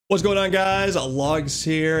What's going on, guys? Logz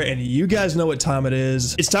here, and you guys know what time it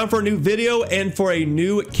is. It's time for a new video and for a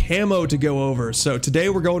new camo to go over. So today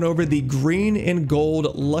we're going over the green and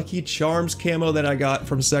gold Lucky Charms camo that I got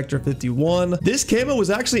from Sector 51. This camo was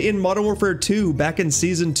actually in Modern Warfare 2 back in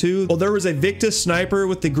Season 2. Well, there was a Victus sniper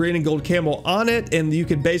with the green and gold camo on it, and you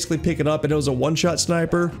could basically pick it up and it was a one-shot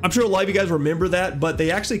sniper. I'm sure a lot of you guys remember that, but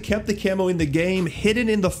they actually kept the camo in the game hidden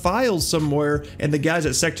in the files somewhere, and the guys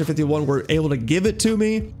at Sector 51 were able to give it to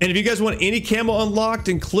me. And if you guys want any camo unlocked,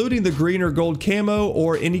 including the green or gold camo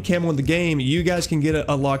or any camo in the game, you guys can get it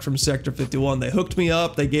unlocked from Sector 51. They hooked me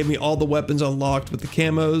up. They gave me all the weapons unlocked with the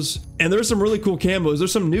camos. And there's some really cool camos.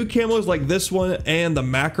 There's some new camos like this one and the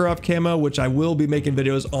Makarov camo, which I will be making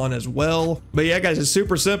videos on as well. But yeah, guys, it's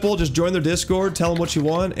super simple. Just join their Discord, tell them what you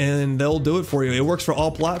want, and they'll do it for you. It works for all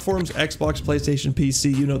platforms, Xbox, PlayStation,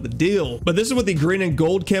 PC, you know the deal. But this is what the green and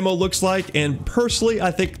gold camo looks like. And personally, I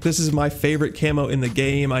think this is my favorite camo in the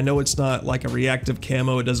game. I know it's not like a reactive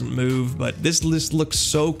camo, it doesn't move, but this list looks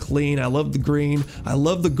so clean. I love the green, I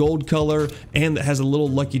love the gold color, and it has a little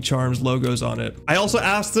Lucky Charms logos on it. I also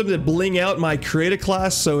asked them to bling out my creator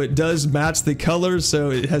class so it does match the colors, so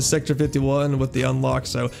it has Sector 51 with the unlock,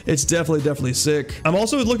 so it's definitely sick. I'm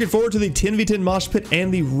also looking forward to the 10v10 mosh pit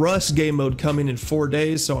and the Rust game mode coming in 4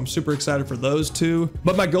 days, so I'm super excited for those two.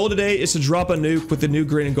 But my goal today is to drop a nuke with the new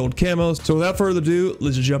green and gold camos, so without further ado,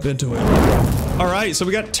 let's jump into it. All right, so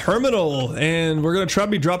we got Terminal, and we're gonna try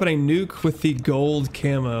to be dropping a nuke with the gold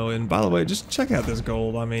camo. And by the way, just check out this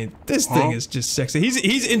gold. I mean, this thing is just sexy.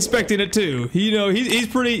 He's inspecting it too. You know, he's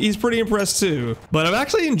pretty impressed too. But I've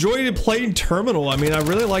actually enjoyed playing Terminal. I mean, I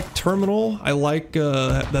really like Terminal. I like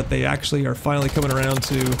that they actually are finally coming around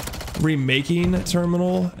to remaking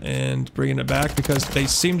Terminal and bringing it back, because they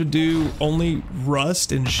seem to do only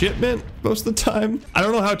Rust and Shipment most of the time. I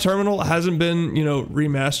don't know how Terminal hasn't been, you know,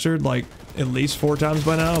 remastered like at least 4 times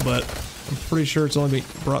by now, but I'm pretty sure it's only been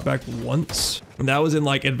brought back once, and that was in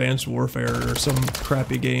like Advanced Warfare or some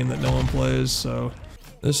crappy game that no one plays. So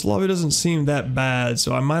this lobby doesn't seem that bad,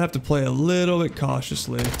 so I might have to play a little bit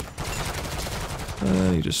cautiously.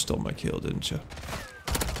 You just stole my kill, didn't you?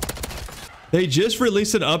 They just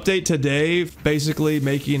released an update today, basically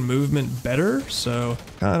making movement better, so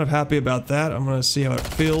kind of happy about that. I'm gonna see how it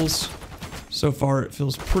feels. So far it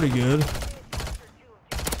feels pretty good.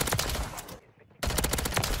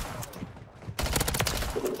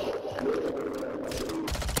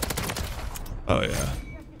 Oh yeah,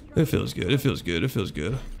 it feels good, it feels good, it feels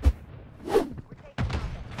good.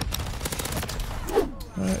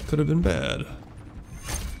 That could have been bad.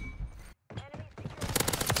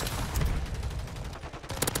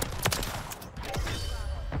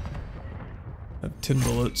 I have 10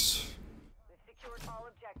 bullets.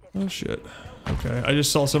 Oh shit. Okay, I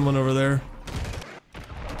just saw someone over there.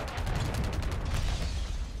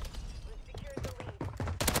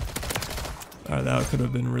 Alright, that could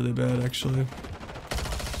have been really bad actually.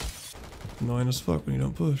 Annoying as fuck when you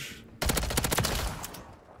don't push.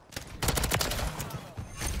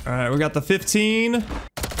 Alright, we got the 15.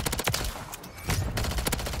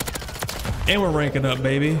 And we're ranking up,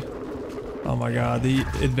 baby. Oh my god, the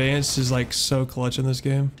advanced is like so clutch in this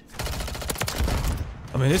game.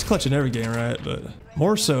 I mean, it's clutch in every game, right? But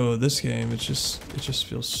more so this game, it just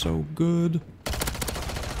feels so good.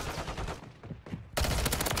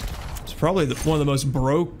 It's probably one of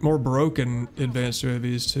the more broken advanced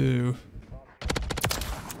UAVs too.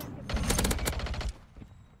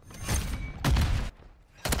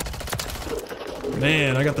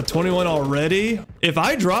 Man, I got the 21 already. If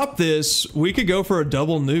I drop this, we could go for a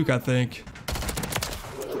double nuke, I think.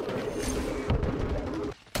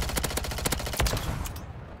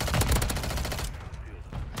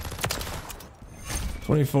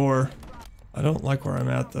 .24. I don't like where I'm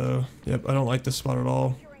at though. Yep, I don't like this spot at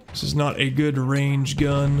all. This is not a good range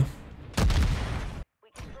gun.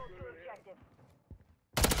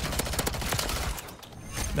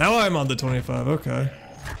 Now I'm on the 25, okay.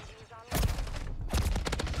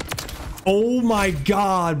 Oh my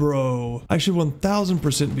god, bro. I should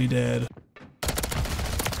 1000% be dead.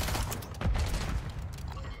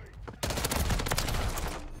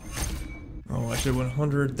 Oh, I should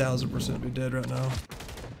 100,000% be dead right now.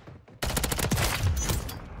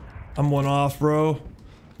 I'm one off, bro.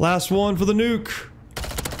 Last one for the nuke.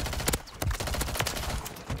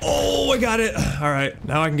 Oh, I got it. All right,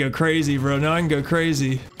 now I can go crazy, bro. Now I can go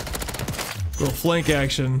crazy. Little flank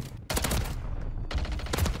action.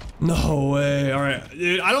 No way. All right,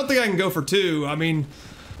 dude, I don't think I can go for 2. I mean,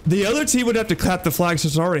 the other team would have to clap the flag, so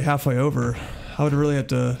it's already halfway over. I would really have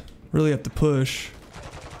to push.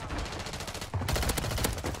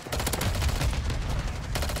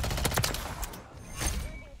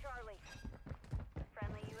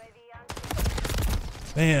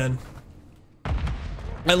 Man.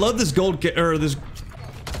 I love this gold,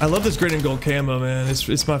 I love this green and gold camo, man.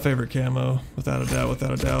 It's my favorite camo, without a doubt,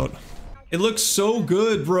 without a doubt. It looks so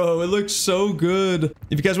good, bro. It looks so good.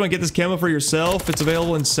 If you guys want to get this camo for yourself, it's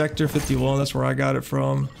available in Sector 51. That's where I got it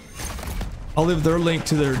from. I'll leave their link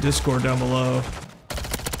to their Discord down below.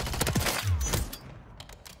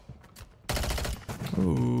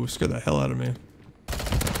 Ooh, scared the hell out of me.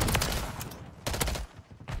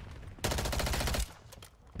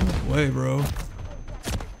 No way, bro.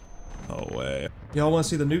 No way. Y'all want to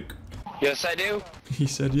see the nuke? Yes, I do. He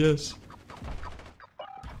said yes.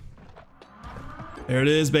 There it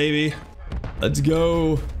is, baby. Let's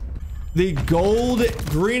go. The gold,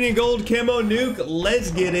 green and gold camo nuke.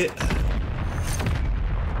 Let's get it.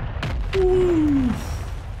 Woo.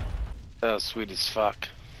 Oh, sweet as fuck.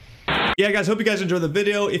 Yeah, guys, hope you guys enjoyed the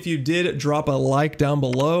video. If you did, drop a like down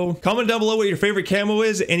below. Comment down below what your favorite camo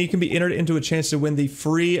is, and you can be entered into a chance to win the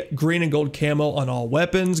free green and gold camo on all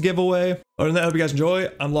weapons giveaway. Other than that, I hope you guys enjoy.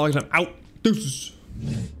 I'm Logz, and I'm out. Deuces.